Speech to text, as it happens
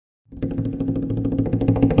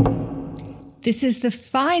This is the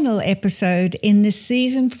final episode in this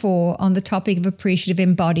season 4 on the topic of appreciative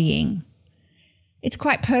embodying. It's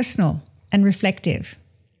quite personal and reflective.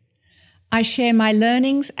 I share my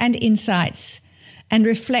learnings and insights and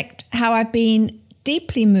reflect how I've been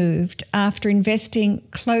deeply moved after investing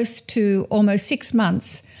close to almost 6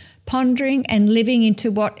 months pondering and living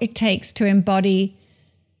into what it takes to embody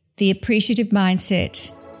the appreciative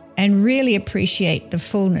mindset and really appreciate the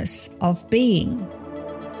fullness of being.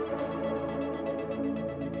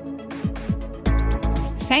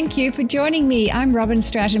 Thank you for joining me. I'm Robin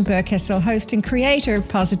Stratton-Burkessel, host and creator of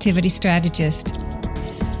Positivity Strategist.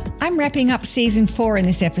 I'm wrapping up Season 4 in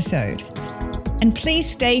this episode. And please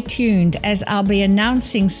stay tuned as I'll be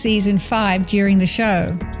announcing Season 5 during the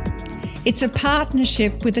show. It's a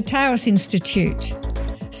partnership with the Taos Institute.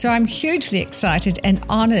 So I'm hugely excited and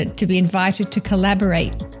honoured to be invited to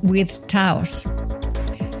collaborate with Taos.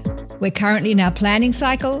 We're currently in our planning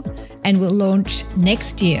cycle and will launch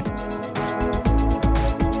next year.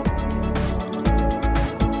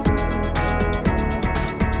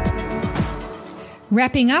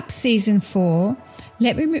 Wrapping up Season 4,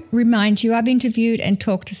 let me remind you I've interviewed and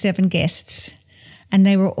talked to 7 guests, and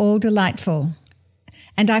they were all delightful.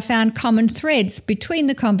 And I found common threads between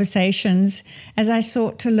the conversations as I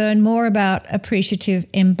sought to learn more about appreciative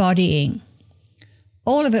embodying.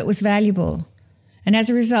 All of it was valuable, and as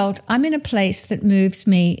a result, I'm in a place that moves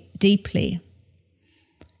me deeply.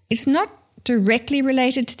 It's not directly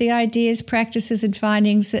related to the ideas, practices, and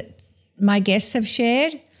findings that my guests have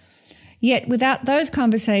shared. Yet without those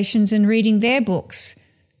conversations and reading their books,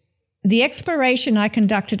 the exploration I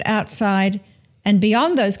conducted outside and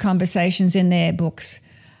beyond those conversations in their books,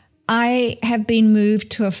 I have been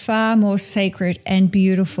moved to a far more sacred and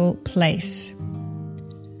beautiful place.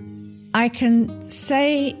 I can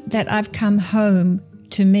say that I've come home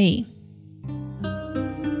to me.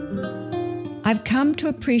 I've come to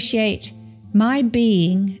appreciate my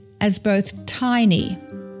being as both tiny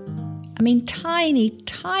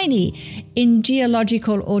in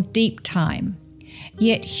geological or deep time,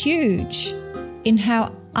 yet huge in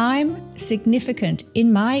how I'm significant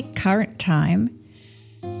in my current time,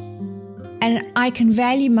 and I can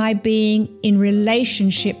value my being in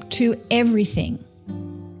relationship to everything.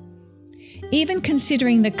 Even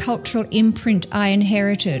considering the cultural imprint I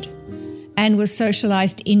inherited and was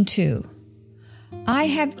socialized into, I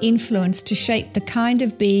have influence to shape the kind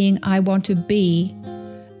of being I want to be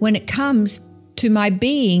when it comes to my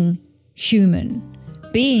being human,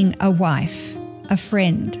 being a wife, a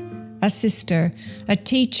friend, a sister, a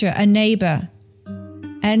teacher, a neighbor.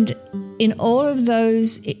 And in all of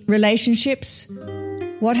those relationships,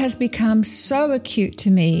 what has become so acute to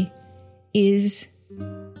me is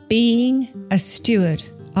being a steward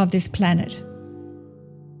of this planet.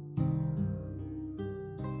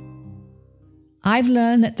 I've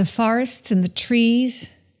learned that the forests and the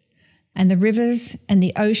trees and the rivers and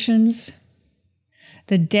the oceans,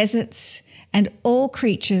 the deserts, and all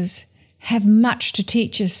creatures have much to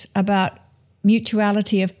teach us about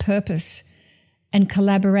mutuality of purpose and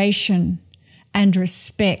collaboration and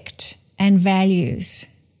respect and values.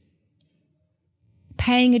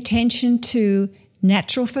 Paying attention to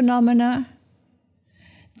natural phenomena,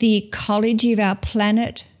 the ecology of our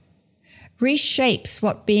planet, reshapes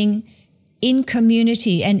what being in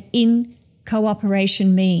community and in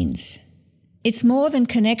cooperation means. It's more than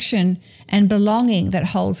connection and belonging that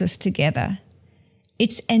holds us together.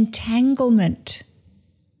 It's entanglement.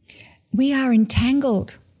 We are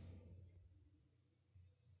entangled.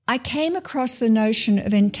 I came across the notion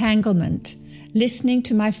of entanglement listening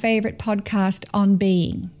to my favorite podcast on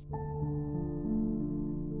being.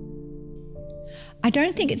 I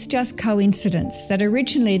don't think it's just coincidence that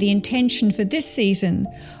originally the intention for this season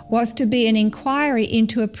was to be an inquiry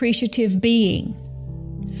into appreciative being.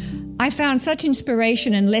 I found such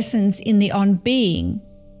inspiration and lessons in the On Being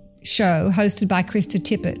show hosted by Krista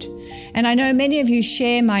Tippett, and I know many of you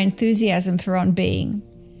share my enthusiasm for On Being.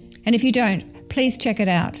 And if you don't, please check it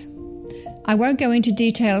out. I won't go into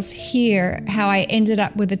details here how I ended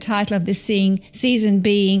up with the title of this season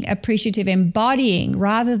being Appreciative Embodying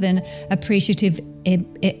rather than Appreciative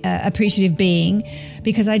Being,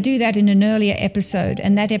 because I do that in an earlier episode,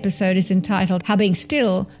 and that episode is entitled How Being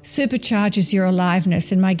Still Supercharges Your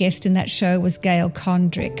Aliveness, and my guest in that show was Gail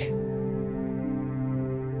Condrick.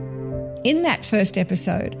 In that first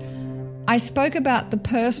episode, I spoke about the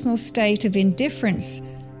personal state of indifference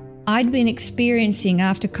I'd been experiencing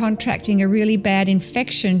after contracting a really bad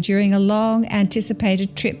infection during a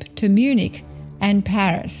long-anticipated trip to Munich and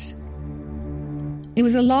Paris. It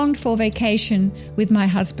was a longed-for vacation with my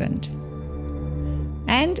husband.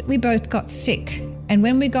 And we both got sick And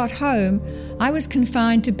when we got home, I was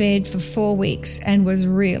confined to bed for 4 weeks and was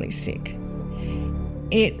really sick.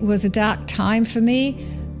 It was a dark time for me.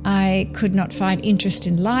 I could not find interest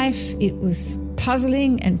in life. It was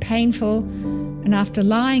puzzling and painful. And after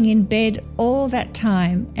lying in bed all that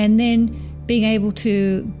time and then being able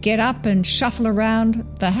to get up and shuffle around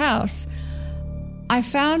the house, I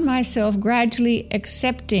found myself gradually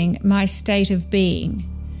accepting my state of being,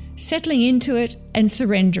 settling into it and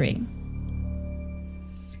surrendering.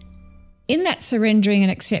 In that surrendering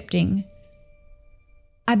and accepting,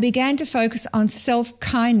 I began to focus on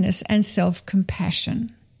self-kindness and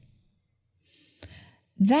self-compassion.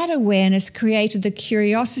 That awareness created the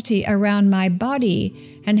curiosity around my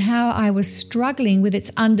body and how I was struggling with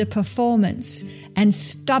its underperformance and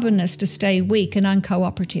stubbornness to stay weak and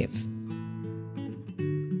uncooperative.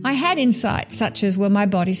 I had insights such as, well, my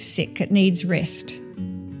body's sick, it needs rest.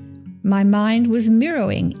 My mind was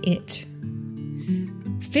mirroring it.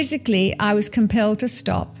 Physically, I was compelled to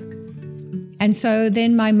stop. And so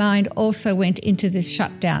then my mind also went into this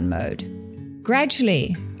shutdown mode.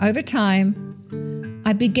 Gradually, over time,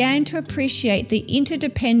 I began to appreciate the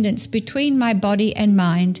interdependence between my body and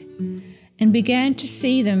mind and began to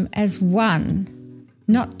see them as one,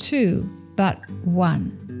 not two, but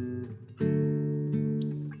one.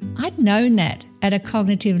 I'd known that at a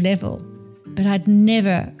cognitive level, but I'd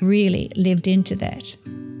never really lived into that.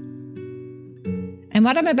 And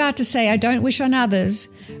what I'm about to say, I don't wish on others,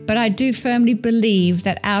 but I do firmly believe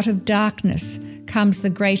that out of darkness comes the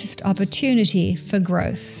greatest opportunity for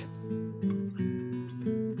growth.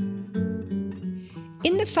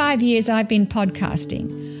 In the 5 years I've been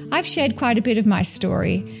podcasting, I've shared quite a bit of my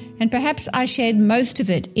story, and perhaps I shared most of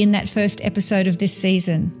it in that first episode of this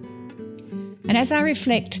season. And as I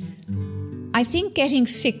reflect, I think getting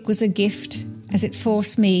sick was a gift as it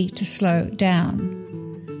forced me to slow down,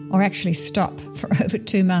 or actually stop for over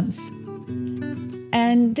 2 months.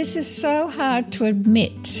 And this is so hard to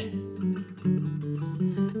admit.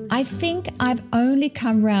 I think I've only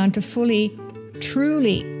come round to fully,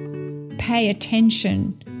 truly pay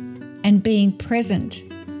attention and being present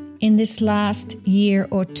in this last year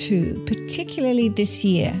or two, particularly this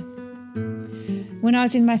year. When I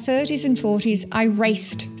was in my 30s and 40s, I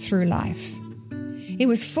raced through life. It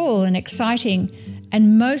was full and exciting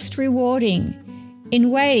and most rewarding in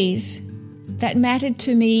ways that mattered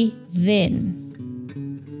to me then.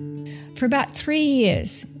 For about 3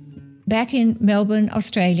 years, back in Melbourne,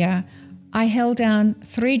 Australia, I held down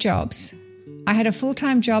 3 jobs. I had a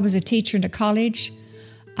full-time job as a teacher in a college.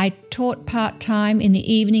 I taught part-time in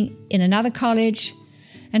the evening in another college,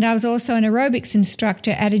 and I was also an aerobics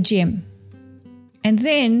instructor at a gym. And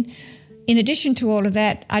then, in addition to all of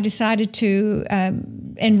that, I decided to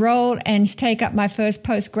enroll and take up my first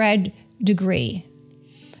postgrad degree,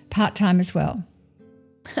 part-time as well.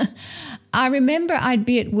 I remember I'd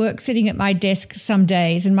be at work sitting at my desk some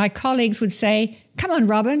days and my colleagues would say, "Come on,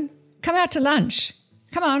 Robin, come out to lunch.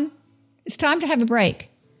 Come on, it's time to have a break."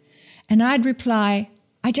 And I'd reply,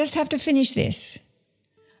 "I just have to finish this."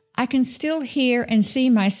 I can still hear and see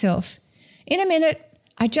myself. "In a minute,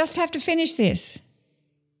 I just have to finish this."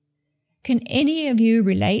 Can any of you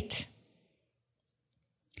relate?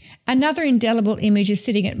 Another indelible image is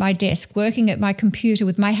sitting at my desk, working at my computer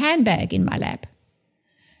with my handbag in my lap.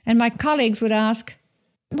 And my colleagues would ask,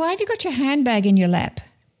 "Why have you got your handbag in your lap?"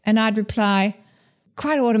 And I'd reply,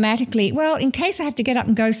 quite automatically, "Well, in case I have to get up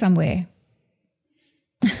and go somewhere."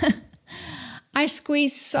 I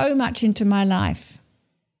squeezed so much into my life.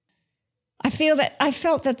 I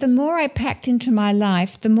felt that the more I packed into my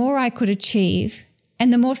life, the more I could achieve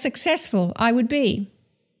and the more successful I would be.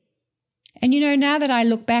 And now that I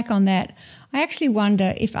look back on that, I actually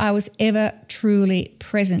wonder if I was ever truly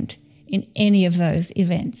present in any of those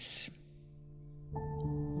events.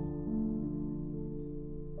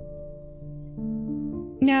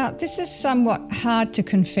 Now, this is somewhat hard to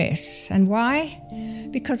confess. And why?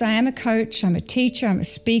 Because I am a coach, I'm a teacher, I'm a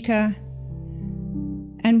speaker.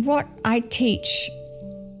 And what I teach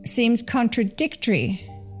seems contradictory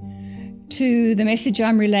to the message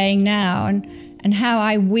I'm relaying now and how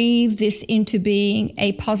I weave this into being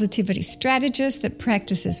a positivity strategist that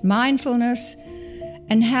practices mindfulness,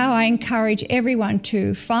 and how I encourage everyone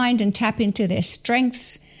to find and tap into their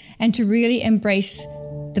strengths and to really embrace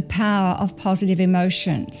the power of positive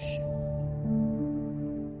emotions.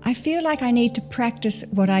 I feel like I need to practice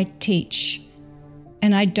what I teach,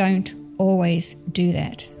 and I don't always do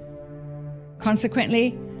that.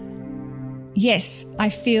 Consequently, yes, I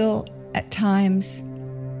feel at times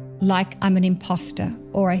like I'm an imposter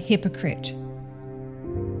or a hypocrite.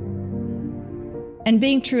 And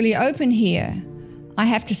being truly open here, I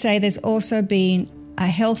have to say there's also been a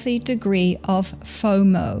healthy degree of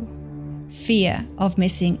FOMO, fear of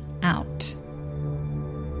missing out.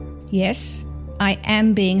 Yes, I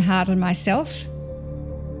am being hard on myself,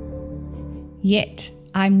 yet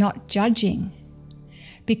I'm not judging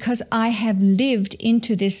because I have lived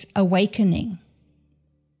into this awakening.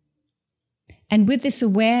 And with this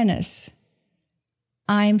awareness,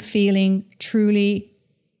 I'm feeling truly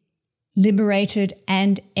liberated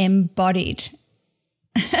and embodied.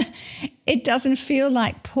 It doesn't feel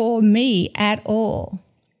like poor me at all.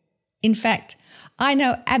 In fact, I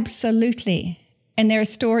know absolutely, and there are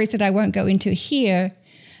stories that I won't go into here,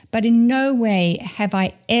 but in no way have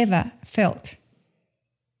I ever felt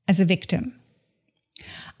as a victim.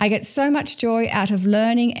 I get so much joy out of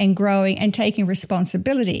learning and growing and taking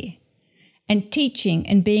responsibility and teaching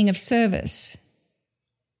and being of service.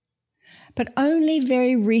 But only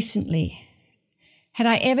very recently had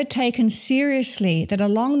I ever taken seriously that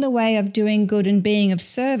along the way of doing good and being of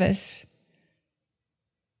service,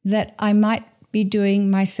 that I might be doing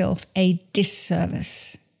myself a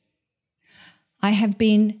disservice. I have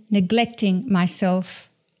been neglecting myself,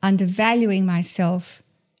 undervaluing myself,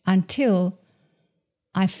 until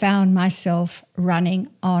I found myself running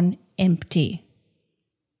on empty.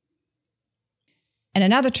 And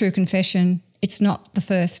another true confession, it's not the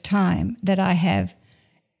first time that I have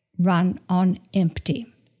run on empty.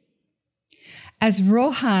 As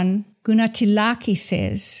Rohan Gunatilaki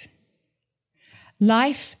says,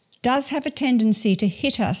 life does have a tendency to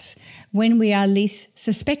hit us when we are least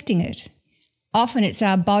suspecting it. Often it's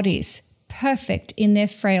our bodies, perfect in their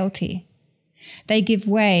frailty. They give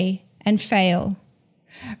way and fail,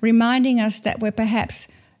 reminding us that we're perhaps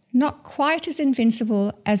not quite as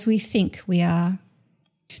invincible as we think we are.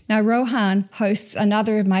 Now, Rohan hosts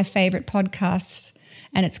another of my favourite podcasts,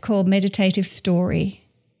 and it's called Meditative Story.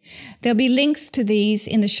 There'll be links to these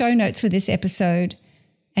in the show notes for this episode,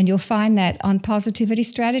 and you'll find that on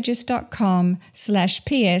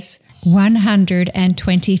positivitystrategist.com/PS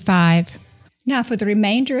 125. Now, for the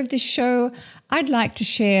remainder of this show, I'd like to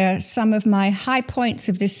share some of my high points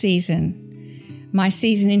of this season, my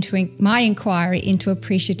season into my inquiry into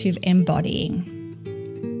appreciative embodying.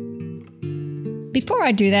 Before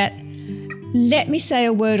I do that, let me say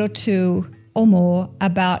a word or two or more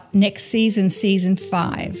about next season, season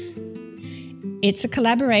 5. It's a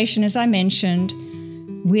collaboration, as I mentioned,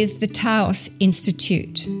 with the Taos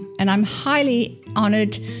Institute, and I'm highly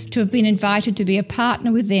honoured to have been invited to be a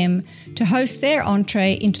partner with them to host their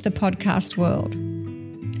entree into the podcast world.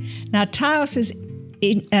 Now, Taos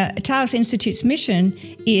Institute's mission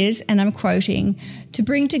is, and I'm quoting, to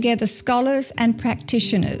bring together scholars and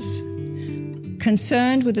practitioners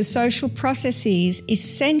concerned with the social processes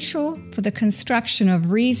essential for the construction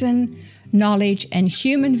of reason, knowledge, and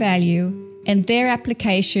human value, and their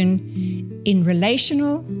application in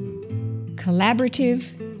relational,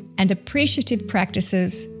 collaborative, and appreciative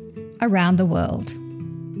practices around the world.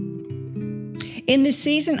 In this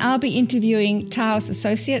season, I'll be interviewing Taos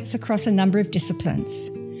associates across a number of disciplines.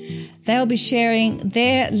 They'll be sharing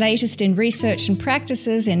their latest in research and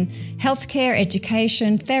practices in healthcare,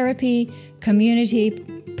 education, therapy, community,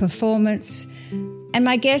 performance, and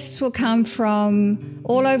my guests will come from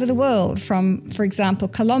all over the world, from, for example,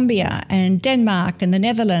 Colombia and Denmark and the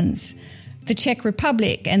Netherlands, the Czech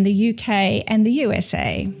Republic and the UK and the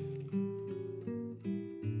USA.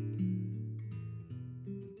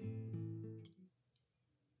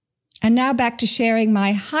 And now back to sharing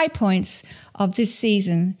my high points of this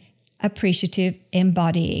season, Appreciative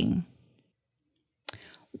Embodying.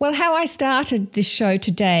 Well, how I started this show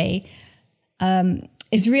today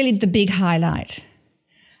is really the big highlight.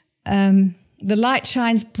 The light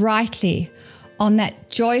shines brightly on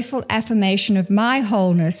that joyful affirmation of my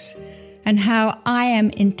wholeness and how I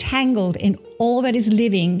am entangled in all that is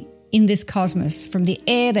living in this cosmos, from the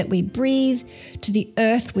air that we breathe to the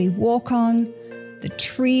earth we walk on, the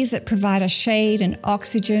trees that provide us shade and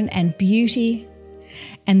oxygen and beauty,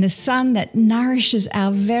 and the sun that nourishes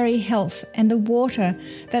our very health, and the water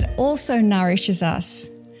that also nourishes us,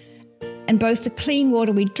 and both the clean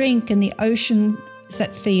water we drink and the oceans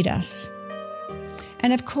that feed us.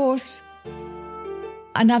 And of course,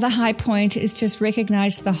 another high point is just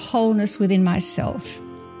recognize the wholeness within myself.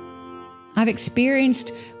 I've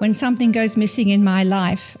experienced when something goes missing in my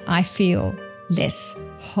life, I feel less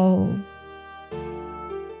whole.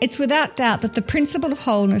 It's without doubt that the principle of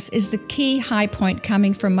wholeness is the key high point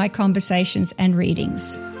coming from my conversations and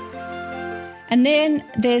readings. And then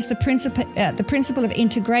there's the principle of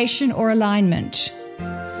integration or alignment.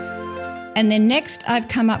 And then next, I've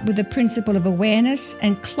come up with the principle of awareness,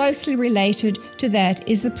 and closely related to that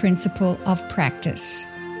is the principle of practice.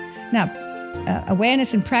 Now,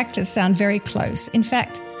 awareness and practice sound very close. In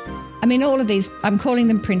fact, all of these, I'm calling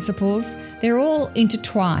them principles. They're all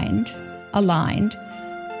intertwined, aligned,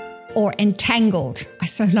 or entangled. I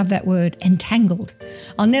so love that word, entangled.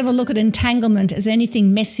 I'll never look at entanglement as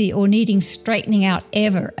anything messy or needing straightening out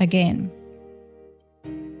ever again.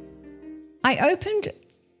 I opened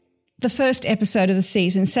the first episode of the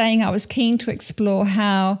season saying I was keen to explore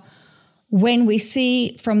how when we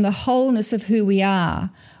see from the wholeness of who we are,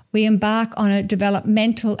 we embark on a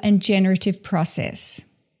developmental and generative process.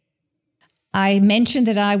 I mentioned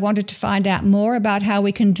that I wanted to find out more about how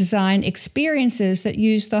we can design experiences that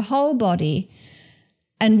use the whole body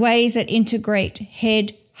and ways that integrate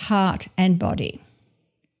head, heart, and body.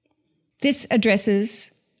 This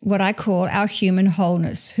addresses what I call our human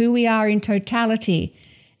wholeness, who we are in totality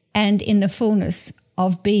and in the fullness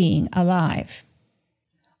of being alive.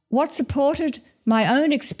 What supported my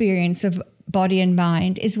own experience of body and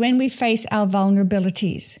mind is when we face our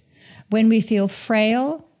vulnerabilities, when we feel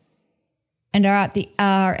frail and are at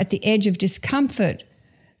the edge of discomfort,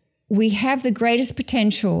 we have the greatest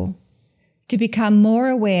potential to become more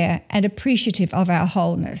aware and appreciative of our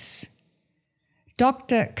wholeness.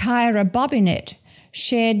 Dr. Kyra Bobbinet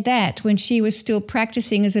shared that when she was still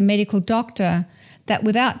practicing as a medical doctor, that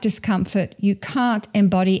without discomfort, you can't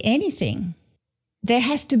embody anything. There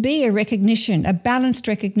has to be a recognition, a balanced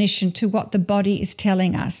recognition to what the body is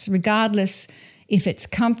telling us, regardless if it's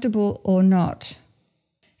comfortable or not.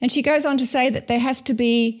 And she goes on to say that there has to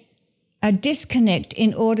be a disconnect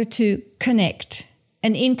in order to connect,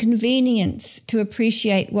 an inconvenience to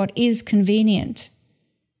appreciate what is convenient.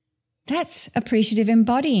 That's appreciative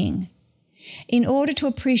embodying. In order to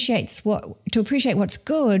appreciate what's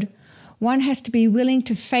good, one has to be willing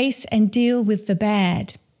to face and deal with the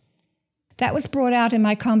bad. That was brought out in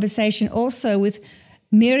my conversation also with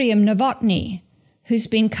Miriam Novotny, who's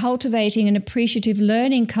been cultivating an appreciative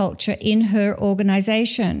learning culture in her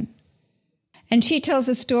organization. And she tells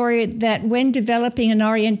a story that when developing an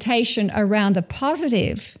orientation around the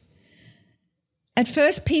positive, at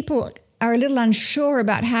first people are a little unsure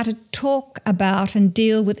about how to talk about and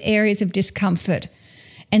deal with areas of discomfort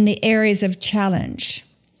and the areas of challenge.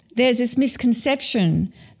 There's this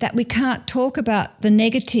misconception that we can't talk about the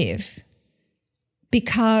negative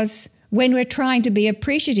because when we're trying to be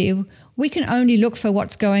appreciative, we can only look for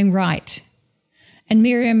what's going right. And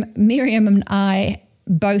Miriam and I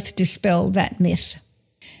both dispel that myth.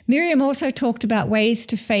 Miriam also talked about ways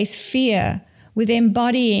to face fear with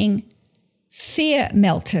embodying fear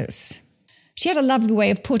melters. She had a lovely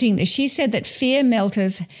way of putting this. She said that fear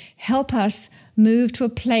melters help us move to a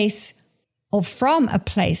place or from a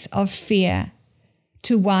place of fear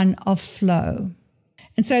to one of flow.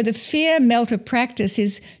 And so the fear melter practice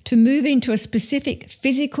is to move into a specific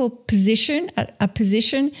physical position, a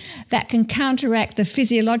position that can counteract the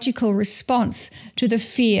physiological response to the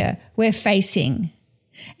fear we're facing.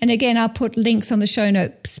 And again, I'll put links on the show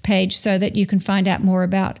notes page so that you can find out more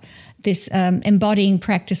about this embodying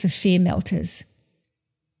practice of fear melters.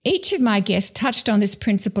 Each of my guests touched on this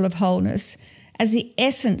principle of wholeness as the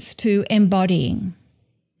essence to embodying.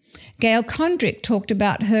 Gail Condrick talked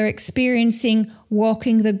about her experiencing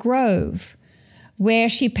walking the grove, where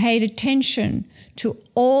she paid attention to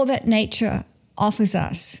all that nature offers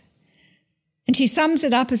us. And she sums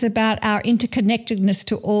it up as about our interconnectedness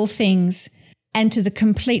to all things and to the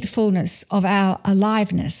complete fullness of our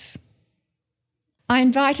aliveness. I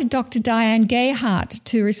invited Dr. Diane Gayhart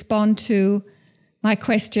to respond to my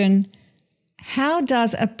question, how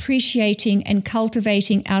does appreciating and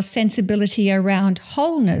cultivating our sensibility around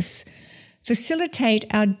wholeness facilitate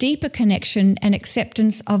our deeper connection and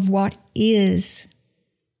acceptance of what is?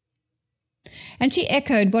 And she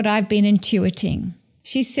echoed what I've been intuiting.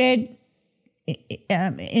 She said,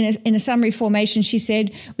 in a summary formation, she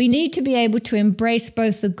said, we need to be able to embrace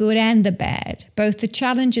both the good and the bad, both the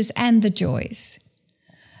challenges and the joys,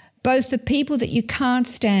 both the people that you can't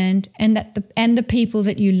stand and the people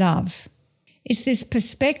that you love. It's this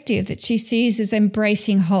perspective that she sees as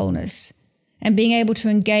embracing wholeness and being able to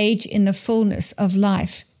engage in the fullness of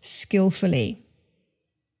life skillfully.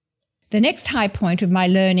 The next high point of my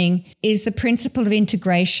learning is the principle of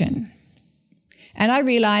integration. And I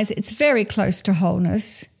realize it's very close to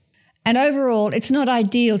wholeness. And overall, it's not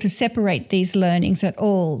ideal to separate these learnings at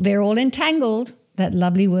all. They're all entangled, that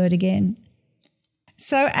lovely word again.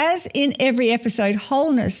 So as in every episode,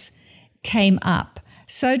 wholeness came up.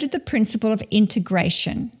 So did the principle of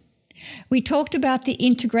integration. We talked about the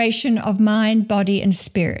integration of mind, body, and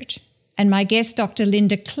spirit. And my guest, Dr.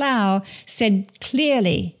 Linda Clow, said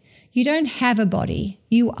clearly, you don't have a body,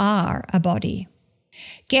 you are a body.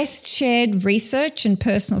 Guests shared research and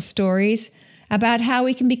personal stories about how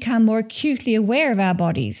we can become more acutely aware of our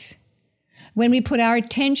bodies when we put our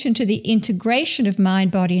attention to the integration of mind,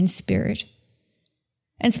 body, and spirit,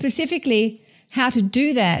 and specifically how to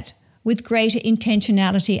do that with greater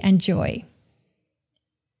intentionality and joy.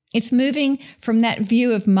 It's moving from that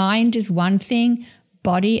view of mind as one thing,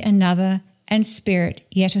 body another, and spirit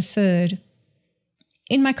yet a third.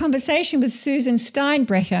 In my conversation with Susan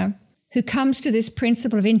Steinbrecher, who comes to this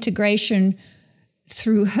principle of integration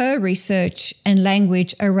through her research and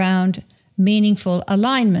language around meaningful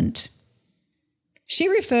alignment, she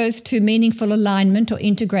refers to meaningful alignment or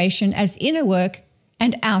integration as inner work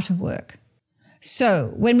and outer work.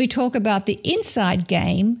 So when we talk about the inside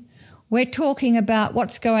game, we're talking about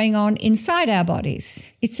what's going on inside our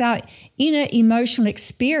bodies. It's our inner emotional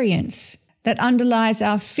experience that underlies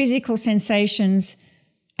our physical sensations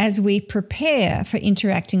as we prepare for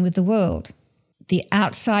interacting with the world. The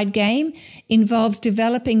outside game involves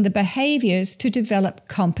developing the behaviours to develop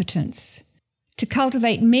competence. To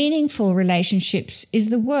cultivate meaningful relationships is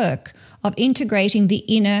the work of integrating the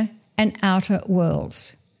inner and outer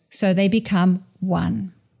worlds so they become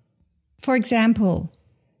one. For example,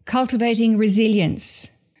 cultivating resilience.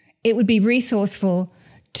 It would be resourceful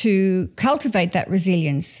to cultivate that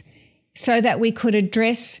resilience so that we could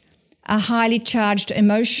address a highly charged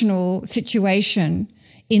emotional situation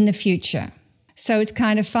in the future. So it's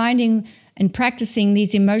kind of finding and practicing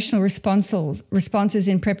these emotional responses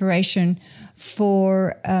in preparation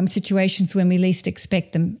for situations when we least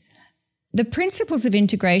expect them. The principles of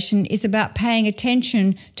integration is about paying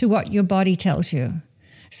attention to what your body tells you.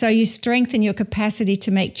 So you strengthen your capacity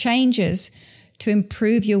to make changes to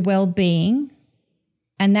improve your well-being,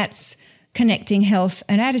 and that's connecting health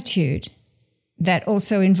and attitude. That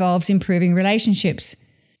also involves improving relationships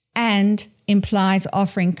and implies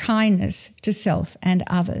offering kindness to self and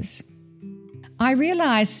others. I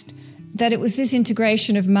realized that it was this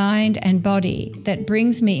integration of mind and body that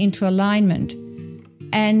brings me into alignment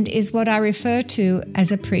and is what I refer to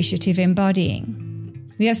as appreciative embodying.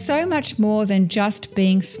 We are so much more than just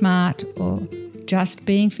being smart or just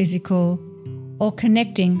being physical or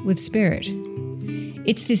connecting with spirit.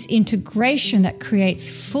 It's this integration that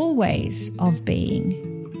creates full ways of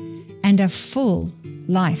being and a full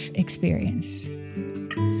life experience.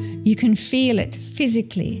 You can feel it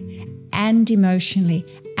physically and emotionally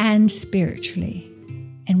and spiritually.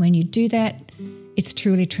 And when you do that, it's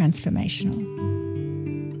truly transformational.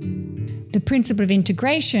 The principle of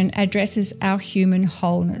integration addresses our human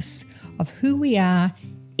wholeness of who we are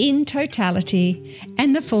in totality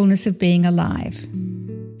and the fullness of being alive.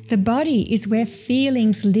 The body is where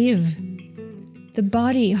feelings live. The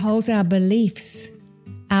body holds our beliefs,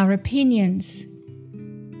 our opinions.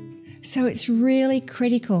 So it's really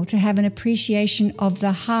critical to have an appreciation of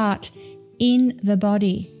the heart in the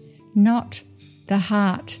body, not the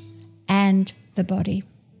heart and the body.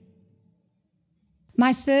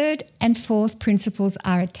 My third and fourth principles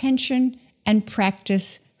are attention and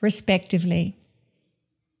practice, respectively.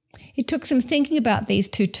 It took some thinking about these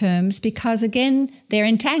two terms because, again, they're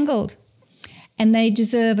entangled and they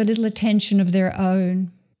deserve a little attention of their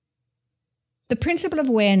own. The principle of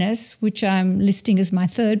awareness, which I'm listing as my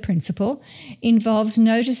third principle, involves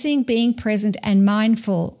noticing, being present and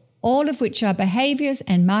mindful, all of which are behaviours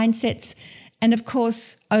and mindsets and, of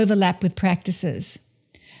course, overlap with practices.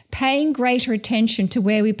 Paying greater attention to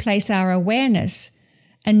where we place our awareness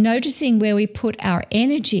and noticing where we put our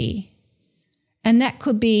energy. And that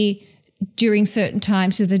could be during certain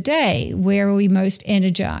times of the day. Where are we most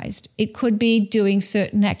energized? It could be doing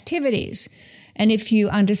certain activities. And if you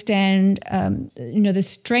understand, the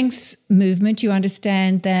strengths movement, you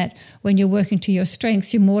understand that when you're working to your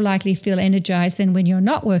strengths, you're more likely to feel energized than when you're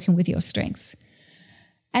not working with your strengths.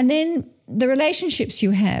 And then the relationships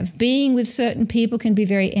you have, being with certain people can be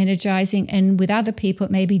very energizing, and with other people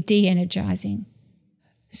it may be de-energizing.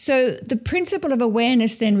 So the principle of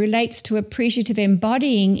awareness then relates to appreciative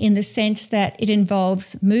embodying in the sense that it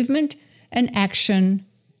involves movement and action,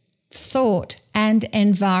 thought and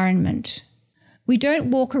environment. We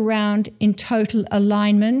don't walk around in total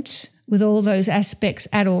alignment with all those aspects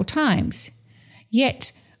at all times.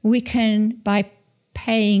 Yet we can, by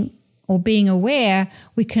paying or being aware,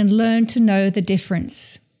 we can learn to know the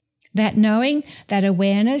difference. That knowing, that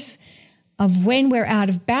awareness of when we're out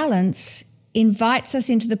of balance invites us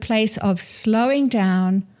into the place of slowing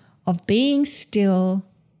down, of being still,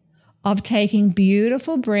 of taking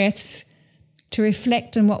beautiful breaths to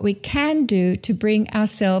reflect on what we can do to bring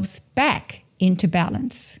ourselves back into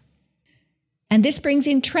balance. And this brings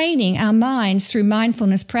in training our minds through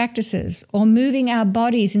mindfulness practices or moving our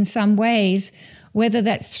bodies in some ways, whether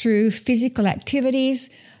that's through physical activities,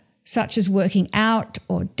 such as working out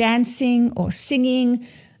or dancing or singing,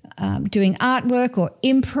 doing artwork or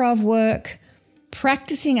improv work.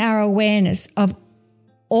 Practicing our awareness of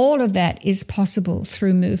all of that is possible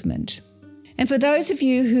through movement. And for those of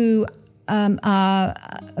you who are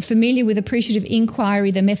familiar with appreciative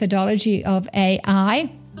inquiry, the methodology of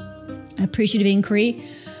AI, appreciative inquiry,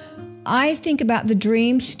 I think about the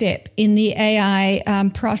dream step in the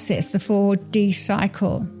AI process, the 4D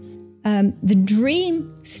cycle. The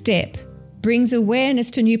dream step brings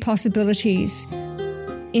awareness to new possibilities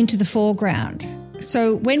into the foreground.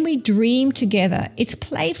 So when we dream together, it's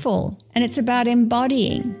playful and it's about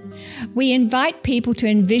embodying. We invite people to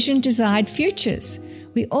envision desired futures.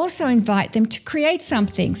 We also invite them to create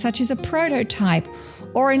something, such as a prototype,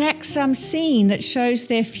 or enact some scene that shows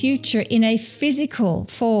their future in a physical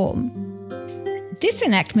form. This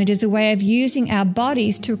enactment is a way of using our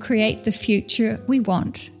bodies to create the future we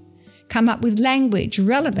want, come up with language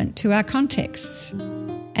relevant to our contexts.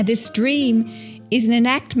 And this dream is an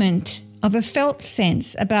enactment of a felt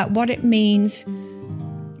sense about what it means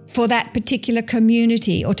for that particular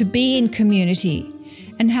community or to be in community,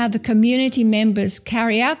 and how the community members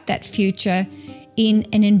carry out that future in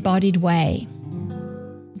an embodied way.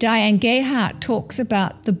 Diane Gehart talks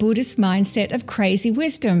about the Buddhist mindset of crazy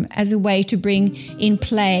wisdom as a way to bring in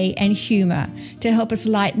play and humour to help us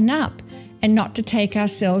lighten up and not to take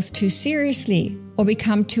ourselves too seriously or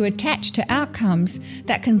become too attached to outcomes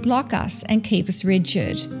that can block us and keep us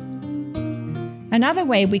rigid. Another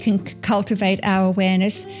way we can cultivate our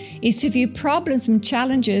awareness is to view problems and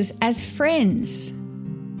challenges as friends.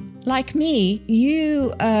 Like me,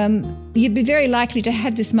 you'd be very likely to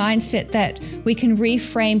have this mindset that we can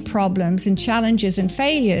reframe problems and challenges and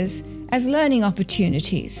failures as learning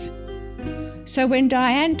opportunities. So when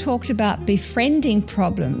Diane talked about befriending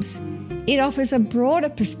problems, it offers a broader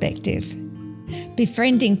perspective.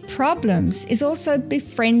 Befriending problems is also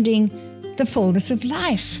befriending the fullness of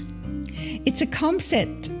life. It's a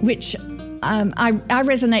concept which I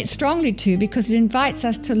resonate strongly to because it invites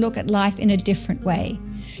us to look at life in a different way,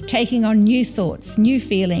 taking on new thoughts, new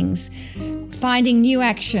feelings, finding new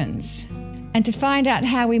actions, and to find out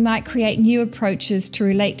how we might create new approaches to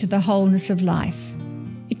relate to the wholeness of life.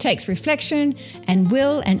 It takes reflection and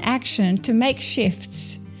will and action to make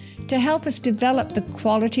shifts, to help us develop the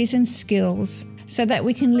qualities and skills so that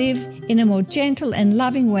we can live in a more gentle and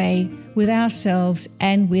loving way with ourselves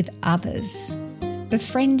and with others.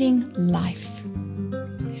 Befriending life.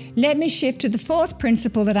 Let me shift to the fourth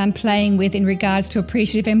principle that I'm playing with in regards to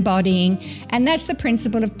appreciative embodying, and that's the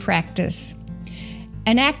principle of practice.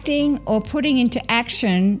 Enacting or putting into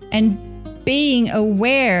action and being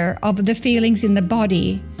aware of the feelings in the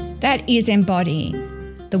body, that is embodying.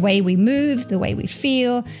 The way we move, the way we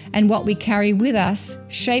feel, and what we carry with us,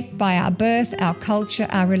 shaped by our birth, our culture,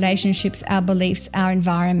 our relationships, our beliefs, our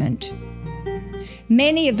environment.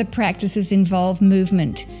 Many of the practices involve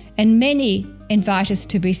movement, and many invite us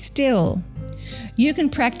to be still. You can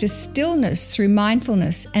practice stillness through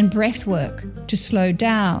mindfulness and breath work to slow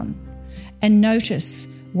down and notice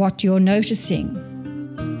what you're noticing.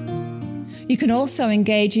 You can also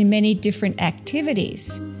engage in many different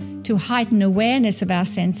activities to heighten awareness of our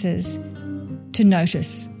senses, to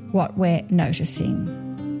notice what we're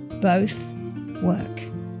noticing. Both work.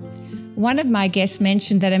 One of my guests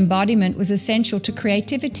mentioned that embodiment was essential to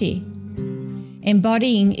creativity.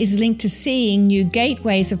 Embodying is linked to seeing new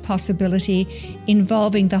gateways of possibility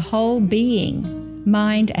involving the whole being,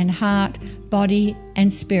 mind and heart, body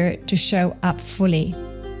and spirit to show up fully.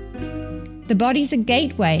 The body's a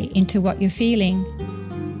gateway into what you're feeling.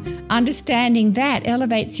 Understanding that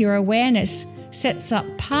elevates your awareness, sets up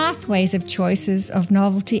pathways of choices of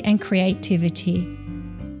novelty and creativity.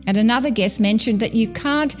 And another guest mentioned that you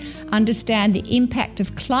can't understand the impact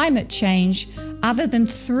of climate change other than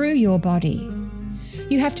through your body.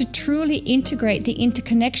 You have to truly integrate the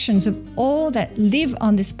interconnections of all that live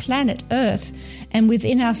on this planet Earth and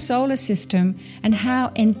within our solar system, and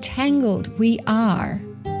how entangled we are,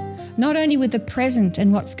 not only with the present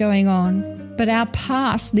and what's going on, but our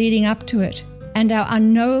past leading up to it and our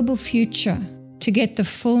unknowable future, to get the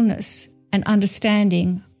fullness and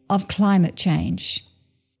understanding of climate change.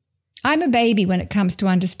 I'm a baby when it comes to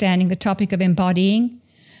understanding the topic of embodying.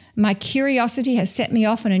 My curiosity has set me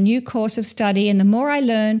off on a new course of study, and the more I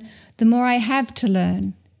learn, the more I have to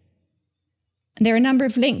learn. And there are a number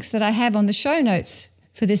of links that I have on the show notes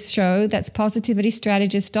for this show. That's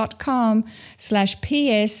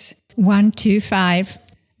positivitystrategist.com/PS125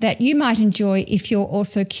 that you might enjoy if you're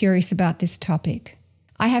also curious about this topic.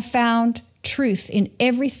 I have found truth in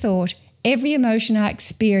every thought, every emotion I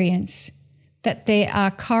experience, that there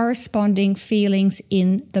are corresponding feelings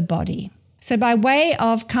in the body. So by way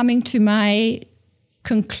of coming to my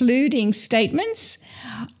concluding statements,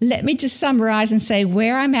 let me just summarize and say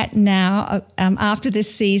where I'm at now after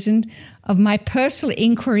this season of my personal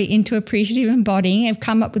inquiry into appreciative embodying. I've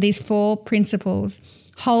come up with these 4 principles.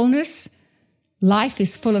 Wholeness. Life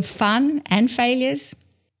is full of fun and failures.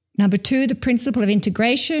 Number 2, the principle of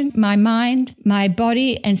integration. My mind, my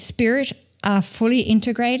body and spirit are fully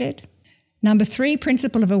integrated. Number 3,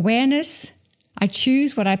 principle of awareness. I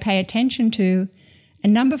choose what I pay attention to.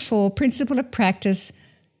 And number 4, principle of practice.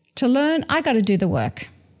 To learn, I got to do the work.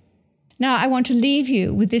 Now, I want to leave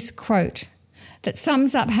you with this quote that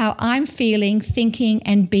sums up how I'm feeling, thinking,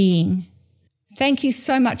 and being. Thank you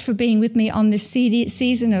so much for being with me on this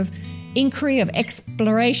season of inquiry, of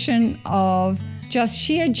exploration, of just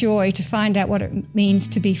sheer joy to find out what it means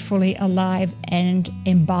to be fully alive and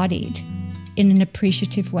embodied in an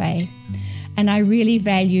appreciative way. And I really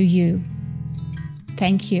value you.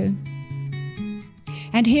 Thank you.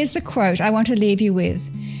 And here's the quote I want to leave you with.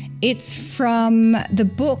 It's from the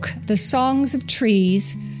book, The Songs of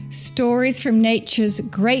Trees, Stories from Nature's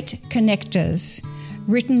Great Connectors,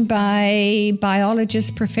 written by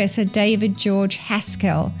biologist Professor David George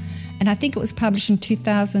Haskell, and I think it was published in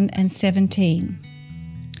 2017.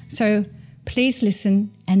 So please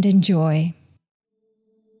listen and enjoy.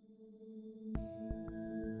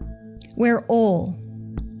 We're all,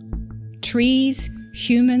 trees,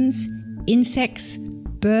 humans, insects,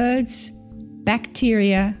 birds,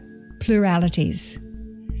 bacteria, pluralities.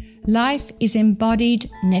 Life is embodied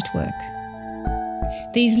network.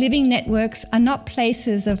 These living networks are not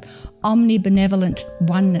places of omnibenevolent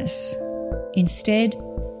oneness. Instead,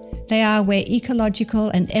 they are where ecological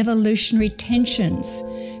and evolutionary tensions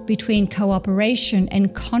between cooperation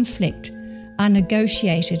and conflict are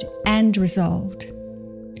negotiated and resolved.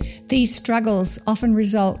 These struggles often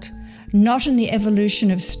result not in the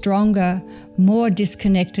evolution of stronger, more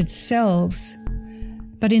disconnected selves,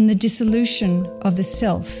 but in the dissolution of the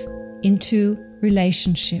self into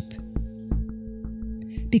relationship.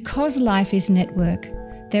 Because life is network,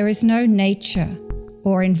 there is no nature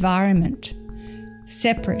or environment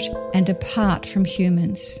separate and apart from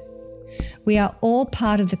humans. We are all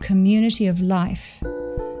part of the community of life,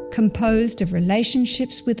 composed of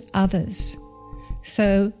relationships with others.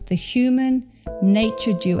 So the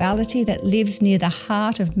human-nature duality that lives near the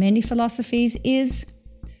heart of many philosophies is,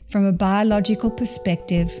 from a biological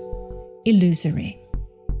perspective, illusory.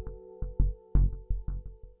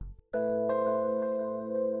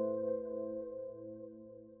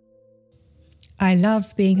 I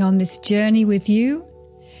love being on this journey with you,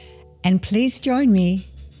 and please join me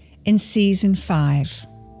in Season 5.